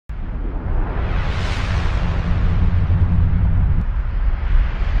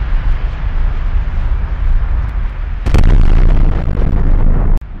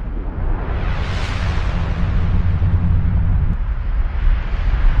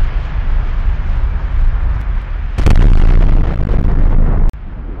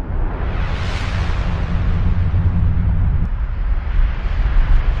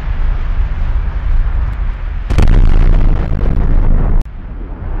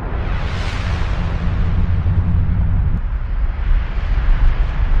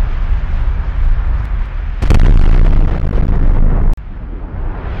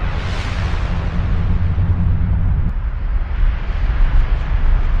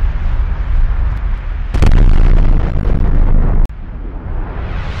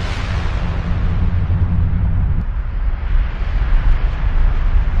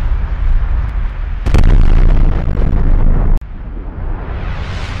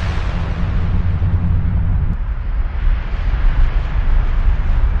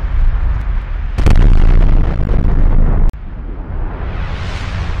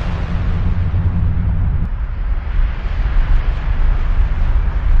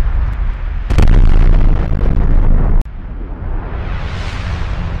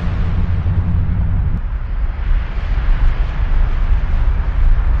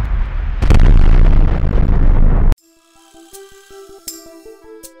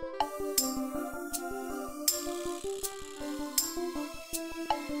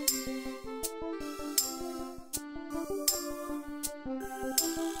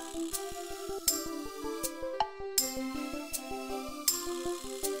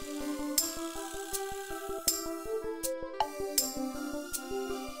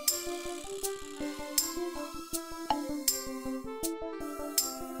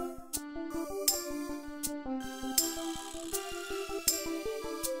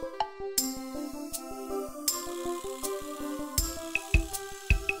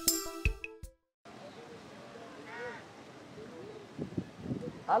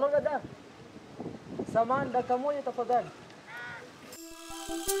Halo dada. Samahani dakika moja tafadhali.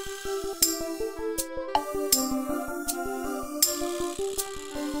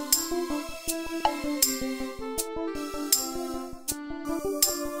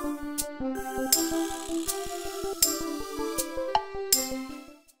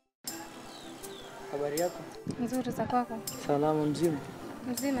 Habari yako? Nzuri za kwako? Salama mzima.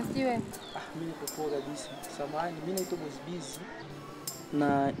 Mzima siwe. Mimi niko poa kabisa. Samahani, mimi naitwa Busy.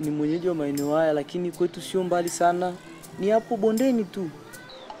 Na ni mwenyeji wa maeneo haya lakini kwetu sio mbali sana. Ni hapo bondeni tu.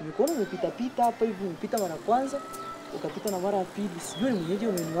 Nimekuona umepita hapa hivi, umepita mara kwanza, ukapita na mara ya pili. Sijui ni mwenyeji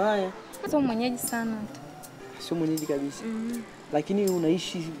wa maeneo haya. Sio mwenyeji sana. Sio mwenyeji kabisa. Lakini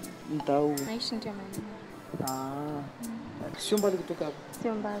unaishi mtaa huu. Naishi ndio maeneo. Sio mbali kutoka hapa.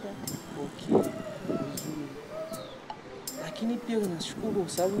 Sio mbali. Okay. Vizuri. Lakini pia nashukuru kwa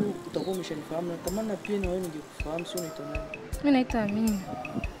sababu utakuwa umeshanifahamu na tamani pia na wewe ningekufahamu. Sio unaitwa nani? Mimi naitwa Amina.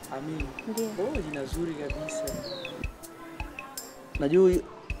 Amina. Ndio. Oh, jina zuri kabisa. Najua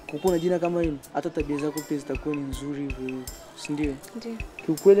kukuwa na jina kama hilo hata tabia zako pia zitakuwa ni nzuri hivyo, si ndio? Ndio.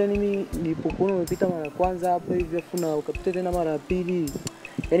 Kiukweli mimi nilipokuona umepita mara kwanza hapa hivi afu na ukapita tena mara ya pili,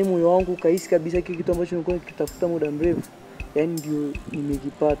 yani moyo wangu ukahisi kabisa kile kitu ambacho nilikuwa nikitafuta muda mrefu, yani ndio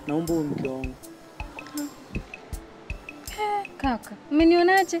nimekipata. Naomba uwe mke wangu. Kaka,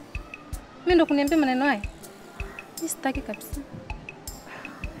 umenionaje? Mimi ndo kuniambia maneno haya? Mimi sitaki kabisa.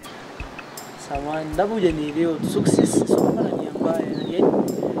 Samahani, labda hujanielewa. Success sio kama nia mbaya, yani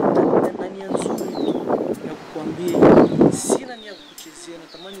nia nzuri ya kukuambia sina nia kukuchezea,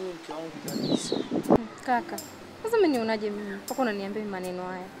 natamani wewe mke wangu kabisa. Kaka, sasa umenionaje mimi? Mpaka unaniambia maneno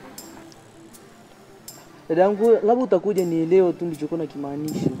haya? Dadangu, labda utakuja nielewe tu nilichokuwa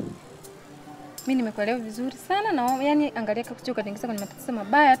nakimaanisha. Mimi nimekuelewa vizuri sana na yani angalia kaka ukatingisa kwenye matatizo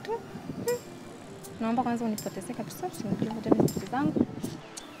mabaya tu. Naomba kwanza unipotezee kabisa, usinipeleke tena vitu zangu.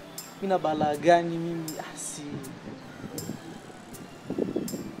 Mimi na balaa gani mimi? Si.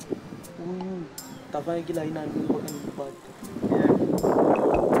 Tafanya kila aina mpaka nipate.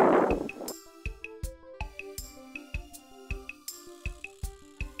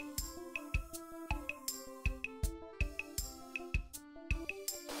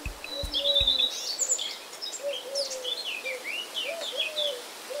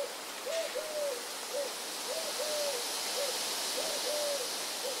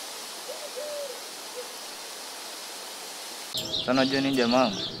 Sana unajua nini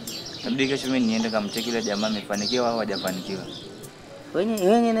jamaa? Nabidi kesho mimi niende kamcheki ile jamaa amefanikiwa au hajafanikiwa.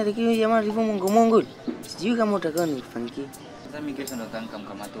 Wewe natakiwa jamaa alivyo Mungu. Sijui kama utakao nifanikiwe. Sasa mimi kesho ndo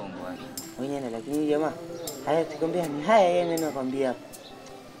nikamkamata ongo wake. Wewe lakini jamaa, haya tukwambia ni haya yeye mimi nakwambia hapa.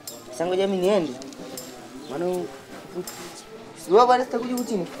 Sasa ngoja mimi niende. Maana sio bado sitakuja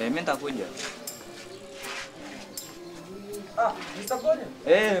kutini. Mimi nitakuja. Mr. Gozi?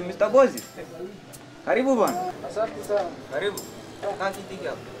 Mr. Gozi. Karibu bwana. Asante sana. Karibu. Kaa kiti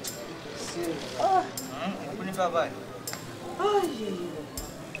hapo. Kunipa habari.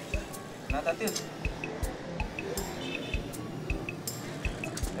 Na tatizo.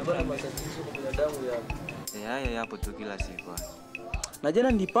 Ndio matatizo kwa binadamu ya. Haya yapo tu kila siku. Na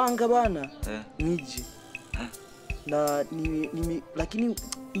jana nilipanga bana. Nije. Na lakini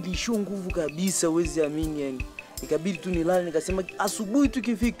ilishia nguvu kabisa, uwezi amini yani. Ikabidi tu nilale nikasema asubuhi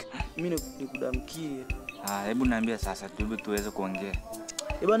tukifika mimi nikudamkie. Hebu niambia sasa tuweze kuongea.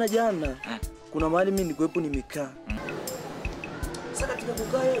 Bana jana kuna mahali mimi nilikuwepo nimekaa. Sasa katika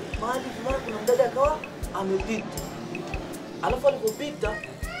kukaa mahali mara kuna mdada akawa amepita. Alafu alipopita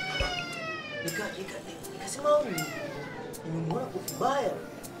nikasema nimemwona kwa vibaya.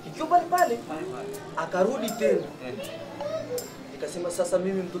 Nikiwa pale akarudi tena. Nikasema sasa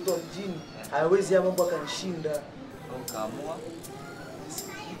mimi mtoto wa mjini haiwezi ya mambo akanishinda. Ukaamua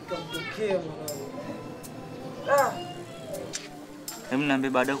ikamtokea mwanangu. Hebu niambie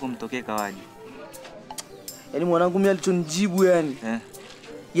baada ya kumtokea kawaje? Yaani mwanangu mimi alichonijibu yani.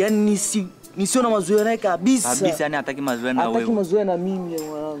 Yaani nisio na mazoea naye kabisa. Kabisa yani hataki mazoea na wewe. Hataki mazoea na mimi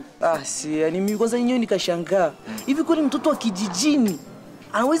mwanangu. Yani mimi kwanza yenyewe nikashangaa. Hivi kweli mtoto wa kijijini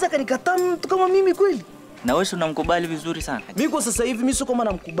anaweza kanikataa mtu kama mimi kweli? Na wewe unamkubali vizuri sana. Mimi kwa sasa hivi mimi sio kama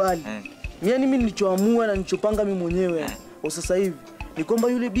namkubali. Yaani mimi nilichoamua na nilichopanga mimi mwenyewe kwa sasa hivi ni kwamba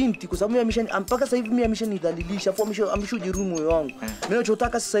yule binti kwa sababu mpaka sasa hivi mimi ameshanidhalilisha, afu ameshojeruhi moyo wangu. Mimi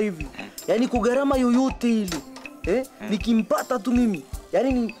ninachotaka sasa hivi yani kugarama yoyote ile nikimpata tu mimi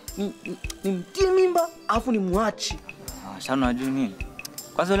yani nimtie mimba afu nimwache. Sasa unajua nini?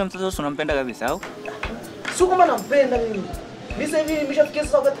 Kwanza yule mtoto unampenda kabisa au? Sio kama nampenda mimi. Mimi sasa hivi nimeshafikia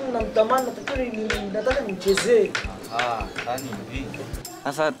sasa wakati ninamtamani nataka nimchezee. Sasa hivi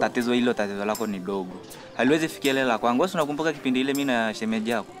Sasa tatizo lako ni dogo. Haliwezi fikia ile la kwangu. Wewe unakumbuka kipindi ile mimi na shemeji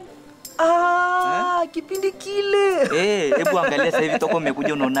yako? Kipindi kile. Hebu angalia sasa hivi toko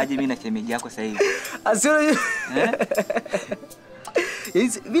umekuja unaonaje mimi na shemeji yako sasa hivi? Asio.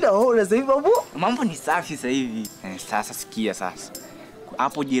 Bila hora sasa hivi babu. Mambo ni safi sasa hivi. Sasa sikia sasa.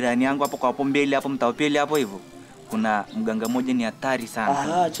 Hapo jirani yangu hapo mbele hapo mtaa pili hapo hivyo. Kuna mganga mmoja ni hatari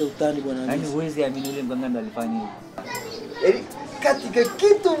sana. Acha utani bwana. Yaani huwezi amini yule mganga ndo alifanya hivyo. Katika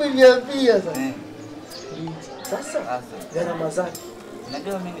kitu umeniambia sasa. Sasa gharama zake.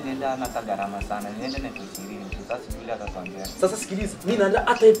 Najua mimi ninaenda na gharama sana. Niende na 20 sasa vile atakwambia. Sasa sikiliza, mimi naenda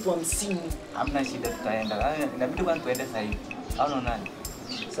hata 50,000. Hamna shida tutaenda. Inabidi kwanza tuende sasa hivi. Au unaonaje?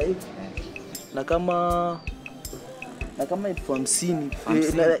 Sasa hivi. Na kama 50,000,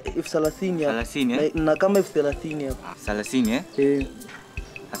 30,000 na kama 30,000 hapo. 30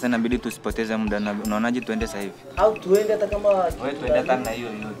 Sasa inabidi tusipoteze muda. Unaonaje tuende sasa hivi? Au tuende hata kama wewe tuende hata na hiyo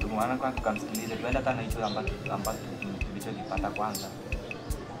tu. Maana kwanza tukamsikilize. Tuende hata na hicho ambacho tulichokipata kwanza.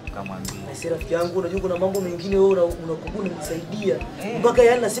 Kamwambia. Si rafiki yangu, unajua kuna mambo mengine wewe unakuwa unanisaidia. Mpaka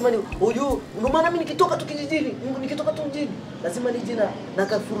yani nasema ni unajua ndio maana mimi nikitoka tu kijijini, nikitoka tu mjini, lazima nije na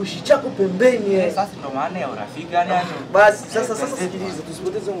kafurushi chako pembeni. Sasa ndio maana ya urafiki yani. Basi sasa sikiliza,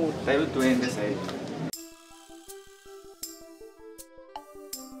 tusipoteze muda. Sasa hivi tuende sasa hivi.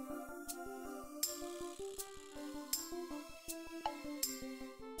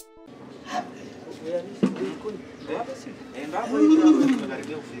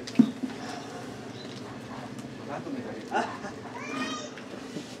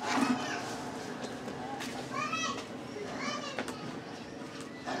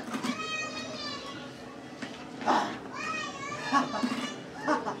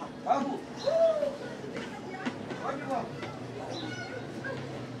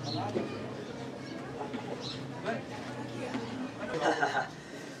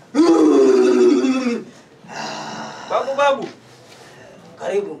 Babu.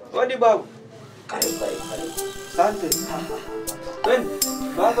 Karibu. Odi babu. Karibu. Asante. Twende.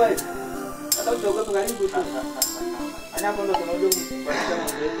 Baba. Hata utoka karibu tu. Ana hapo ndo tunajua kupata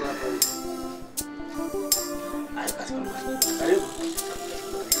mambo yetu hapa. Karibu.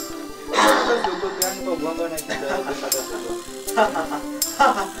 Sasa ndio kwa yani kwa bwana na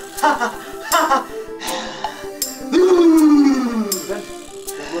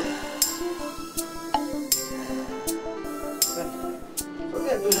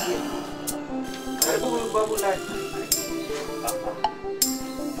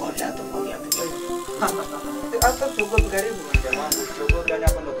hata tuko karibu jamaa, tuko gani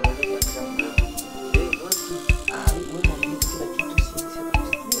hapa ndo tunaweza kuanza.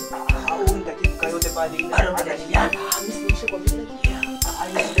 Unataka kitu yote pale ile. Mimi kwa vile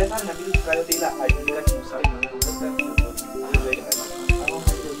ndio sana na vitu yote ila haijulikani msaidi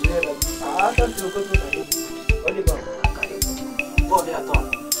na hata tuko karibu. Wali baba. Pole hata.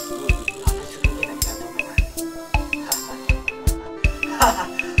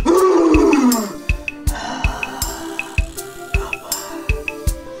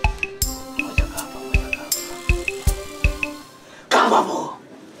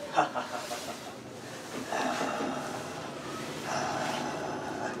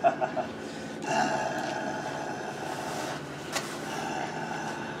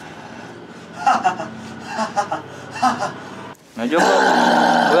 Najua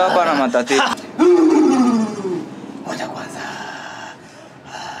wewe hapa na matatizo. Ngoja kwanza.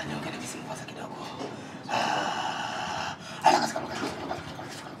 Niongee na visimu kwanza kidogo.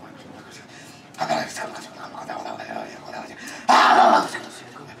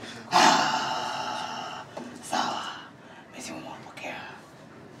 Sawa. Visimu mwapokea.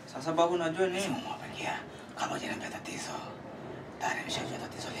 Sasa babu unajua nini? Visimu mwapokea. Kama hujaniambia tatizo. Tayari nimeshajua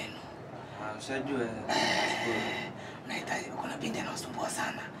tatizo lenu. Ushajua. Nahitaji kuna binti anasumbua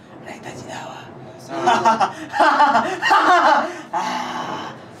sana. Nahitaji dawa. Sawa.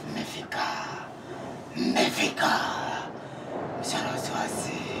 Mmefika. Msiana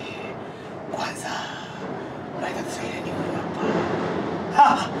wasiwasi. Kwanza unaita Kiswahili ni huyu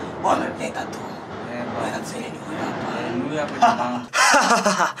hapa. Wamemleta tu. Unaita Kiswahili ni huyu hapa. Ni huyu hapa jamaa.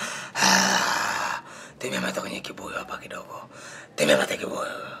 Temea mate kwenye kibuyu hapa kidogo. Temea mate kibuyu.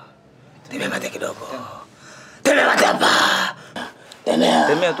 Temea mate kidogo. Temea mate hapa.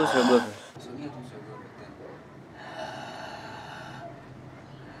 Temea tu usiogope.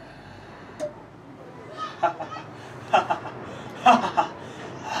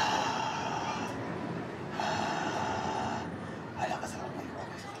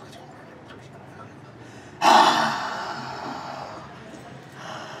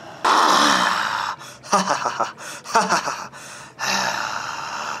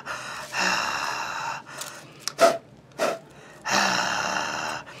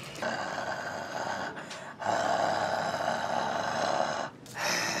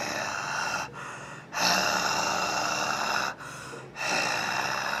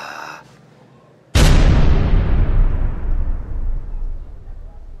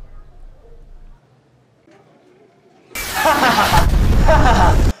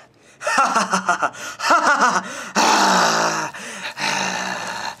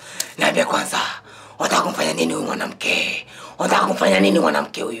 Niambie kwanza, unataka kumfanya nini huyu mwanamke? Unataka kumfanya nini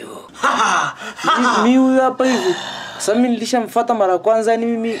mwanamke huyu? Mimi huyu hapa hivi. Sasa mimi nilishamfuata mara kwanza, yani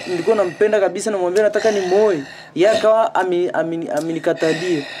mimi nilikuwa nampenda kabisa, namwambia nataka nimoe. Yeye akawa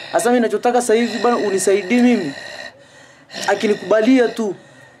amenikatalia. Sasa mimi ninachotaka sasa hivi bwana unisaidie mimi. Akinikubalia tu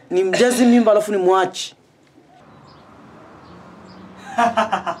nimjaze mimba alafu nimwache.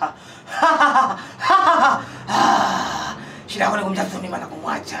 Shida yako ni kumjaza mimba na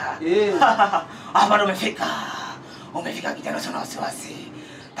kumwacha. Hapa ndo umefika. Umefika kijana, usio na wasiwasi.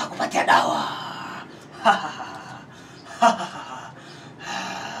 Takupatia dawa.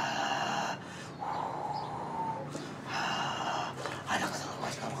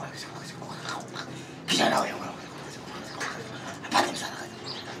 Kijana wewe. Apate msaada.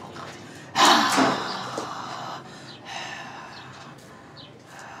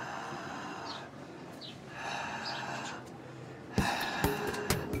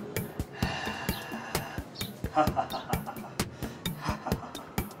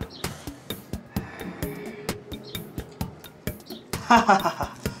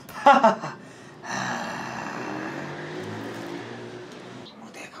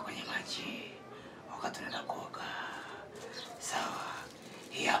 Utaweka kwenye maji wakati unaenda kuoga. Sawa.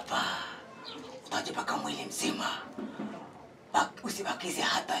 Hii hapa utajipaka mwili mzima. Usibakize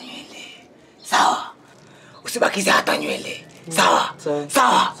hata nywele. Sawa? Usibakize hata nywele. Sawa? Sawa.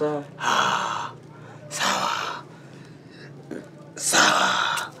 Sawa? Sawa. Sawa. Sawa.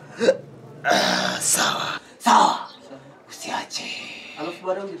 Sawa. Sawa. Usiache. Alafu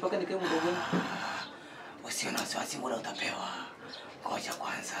baadaye ujipaka nikae mdogoni. Usiwe na wasiwasi, muda utapewa. Ngoja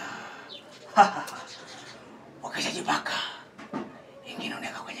kwanza. Ukishajipaka, ingine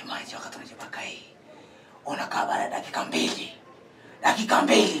unaweka kwenye maji wakati unajipaka hii. Unakaa baada ya dakika 2. Dakika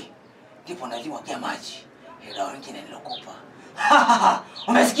 2. Ndipo unalimwagia maji. Hilo lingine nilokupa.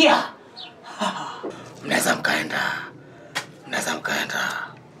 Umesikia? Mnaweza mkaenda. Mnaweza mkaenda.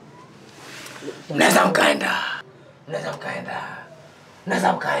 Mnaweza mkaenda. Mnaweza mkaenda.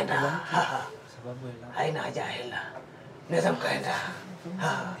 Mnaweza mkaenda. Haina haja hela. Mnaweza mkaenda.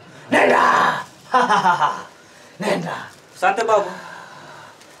 Nenda. Nenda. Asante babu.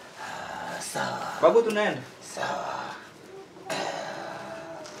 Sawa. Babu tunaenda. Sawa.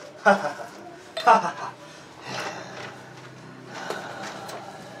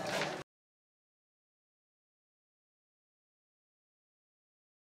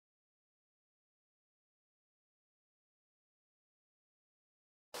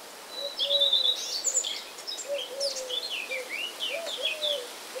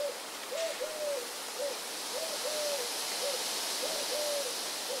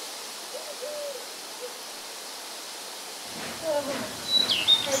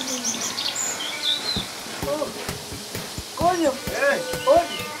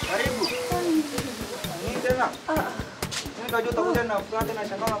 Karibu. Nini tena? Nini kajua utakuja na furaha tena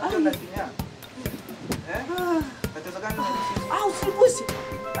shangaa unakuja na kinya? Tatizo gani na sisi? Usinibusi.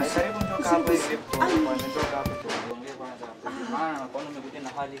 Karibu nitoka hapa hivi. Nitoka hapa tuongee kwanza. Maana naona umekuja na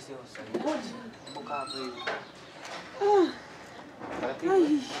hali sio sahihi. Mboka hapa hivi.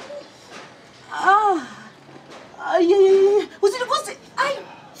 Taratibu. Usinibusi.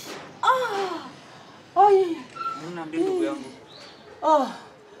 Mbona ndugu yangu?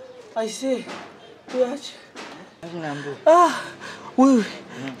 I say. Tuache. Naambiwa. Wewe,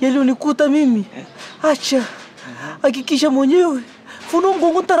 yale unikuta mimi. Acha. Hakikisha mwenyewe. Funua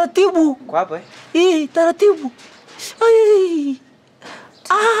mgongo taratibu. Kwa hapa eh? Taratibu. Wewe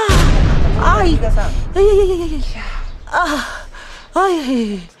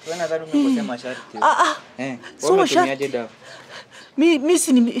nadhani umekosea masharti. Sio masharti. Dawa.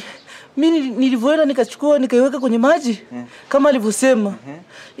 Mimi nilivyoenda nikachukua nikaiweka kwenye maji kama alivyosema.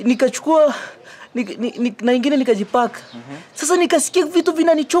 Nikachukua na ingine nikajipaka. Sasa nikasikia vitu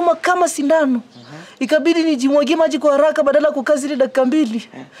vinanichoma kama sindano. Ikabidi nijimwagie maji kwa haraka badala ya kukaa zile dakika 2.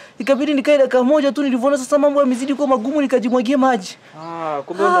 Ikabidi nikae dakika 1 tu, nilivyoona sasa mambo yamezidi kuwa magumu nikajimwagia maji.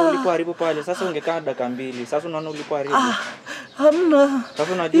 Kumbe ndio ulipoharibu pale. Sasa ungekaa dakika 2. Sasa unaona ulipoharibu. Hamna.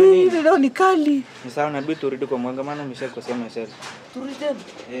 Sasa unajua nini? Leo ni kali. Ni sawa, inabidi turudi kwa Mganga, maana umeshakosea masharti. Turudi tena.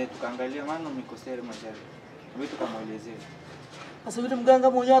 Tukaangalia maana umekosea masharti. Inabidi tukamuelezee. Sasa yule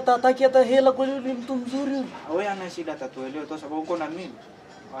mganga mwenyewe atataki hata hela, kweli ni mtu mzuri. Wewe ana shida atatuelewa tu sababu uko na mimi.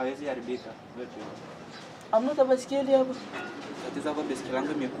 Hawezi haribika. Wewe. Amna tabasikeli hapa. Tatizo kwa bisikeli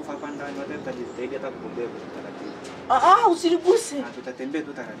yangu imekufa hapa ndani, wote tutajitahidi hata kubeba taratibu. Usiniguse. Tutatembea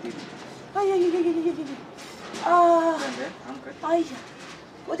tu taratibu.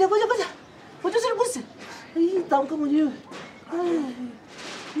 Ngoja. Ngoja usiniguse. Tamka mwenyewe.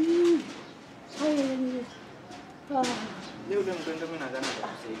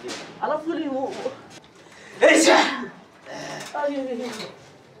 Alafu yule Echa. Ai.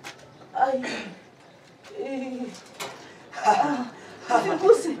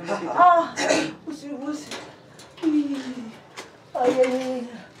 Usiguse. Usiguse. Ai.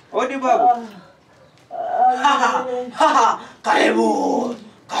 Odi babu. Karibu.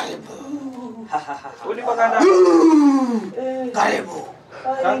 Karibu. Odi pakanda. Karibu.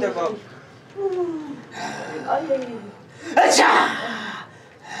 Asante babu. Echa.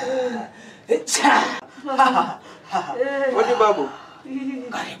 Echa. Odi babu.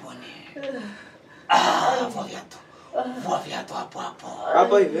 Karibuni. Vua viatu hapo hapo.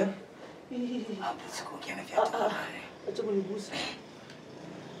 Hapa hivi. Hapo sikuingia na viatu. Acha kunigusa.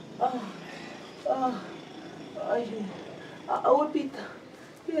 Ai. Pita.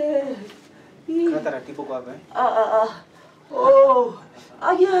 Kata taratibu kwa hapa. Oh.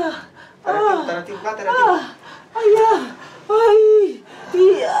 Aya. Taratibu kata taratibu. Aya. Ai.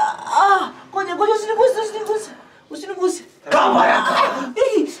 Ngoja usiniguse. Usiniguse. Kama yako.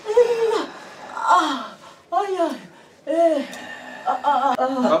 Aya.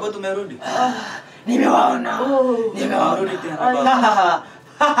 Babu tumerudi. Nimewaona. Rudi tena babu.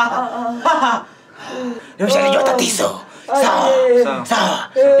 Nimeshalijua tatizo. Sawa.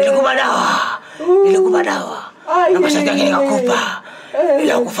 Nilikupa dawa. Na masharti yake nikakupa.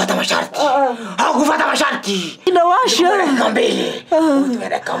 Ila hukufuata masharti. Haukufuata masharti. Inawasha. Dakika 2. Utumia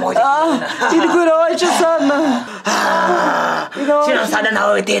dakika 1. Ilikuwa inawasha sana. Sina msaada na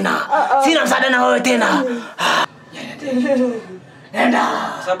wewe tena. Nenda.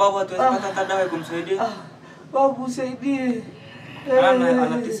 Sababu hatuwezi pata dawa ya kumsaidia. Babu usaidie.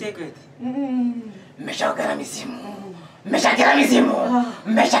 Anateseka eti. Mmeshakera mizimu.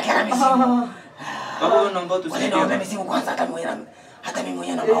 Babu naomba tusaidie. Naomba mizimu kwanza hata mimi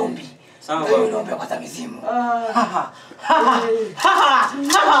mwenyewe na maombi. Sawa babu. Naomba kwanza mizimu.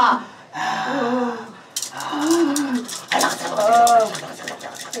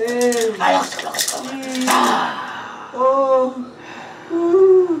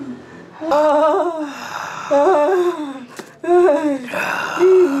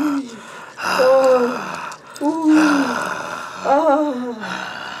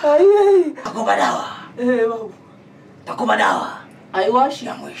 Takupa dawa. Aiwashi.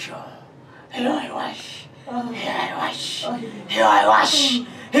 Ya mwisho. Hiyo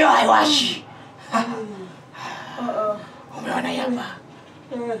haiwashi. Umeona hapa?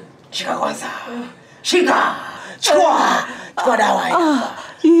 Shika kwanza. Chukua dawa hapa.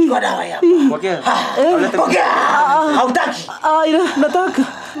 Pokea. Hautaki? Nataka.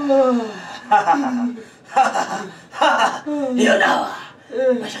 Hiyo dawa.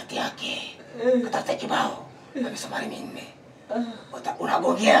 Masharti yake. Katafuta kibao. Na misumari 4.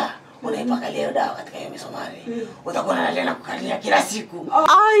 Unagongea. Unaipaka leo dawa katika hiyo misumari. Utakuwa unalala kukalia kila siku.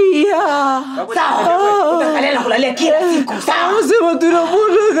 Aya. Sawa. Utakalala kulalia kila siku. Sawa. Sema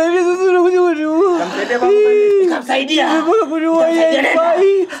tunapona kabisa sasa unakuja kuniua. Kamsaidia babu. Nikamsaidia. Mbona kuniua yeye?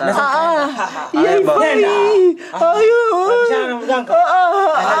 Yeye.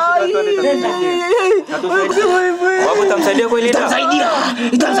 Babu tamsaidia kweli ndio?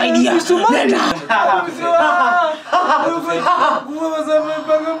 Itamsaidia. Nenda.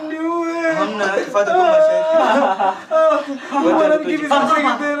 Hamna kufuata kwa masharti.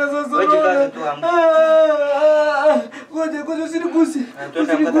 Ngoja usiniguse.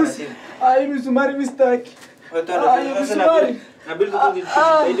 Ai misumari mistaki. Misumari. Nabidi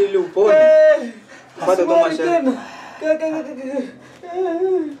tusaidie ili upone. Kufuata kwa masharti.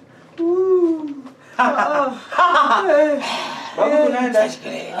 Babu tunaenda.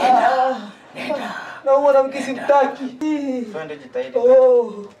 Nenda. Na mwanamke simtaki. Twende jitahidi.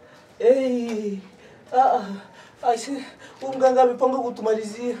 Aise, mganga amepanga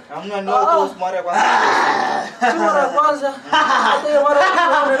kutumalizia. Hamna ndio kwa mara kwanza. Mara kwanza. Hata ya mara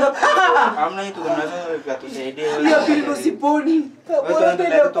unaenda. Hamna hitu tunaweza kutusaidia. Ya pili ndo siponi. Bora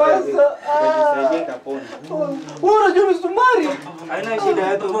tena kwanza. Tusaidie kapone. Wewe unajua misumari? Haina shida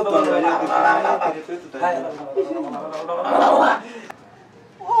yetu tuangalie kitu tutajua.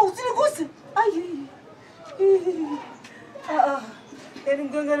 Usiniguse. Yaani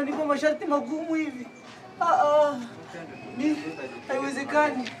mganga ananipa masharti magumu hivi.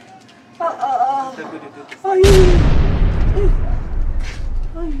 Haiwezekani.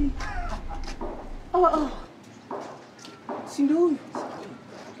 Si ndio huyu?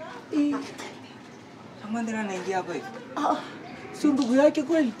 Samandra anaingia hapa hivi. Sio ndugu yake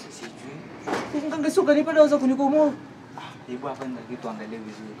kweli? Mganga sio kanipa dawa za kunikomoa. Hebu hapa ndio kitu angalie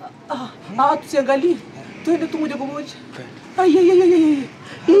vizuri. Tusiangalie. Twende tu moja kwa moja.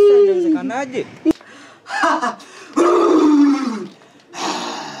 Inawezekanaje?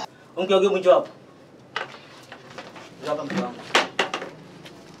 Mke wangu njoo hapa. Njoo hapa mke wangu.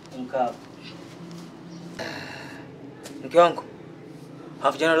 Mkaa. Mke wangu.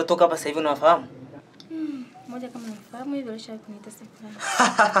 Hafu jana waliotoka hapa sasa hivi unawafahamu? Moja kama nafahamu hivyo alishawahi kuniita siku.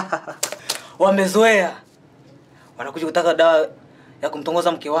 Wamezoea. Wanakuja kutaka dawa ya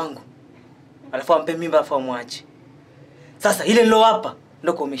kumtongoza mke wangu. Alafu ampe mimba alafu amwache. Sasa ile nilo hapa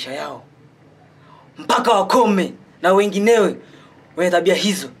ndio komesha yao. Mpaka wakome na wenginewe wenye tabia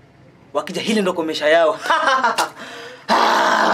hizo. Wakija hili ndio komesha yao.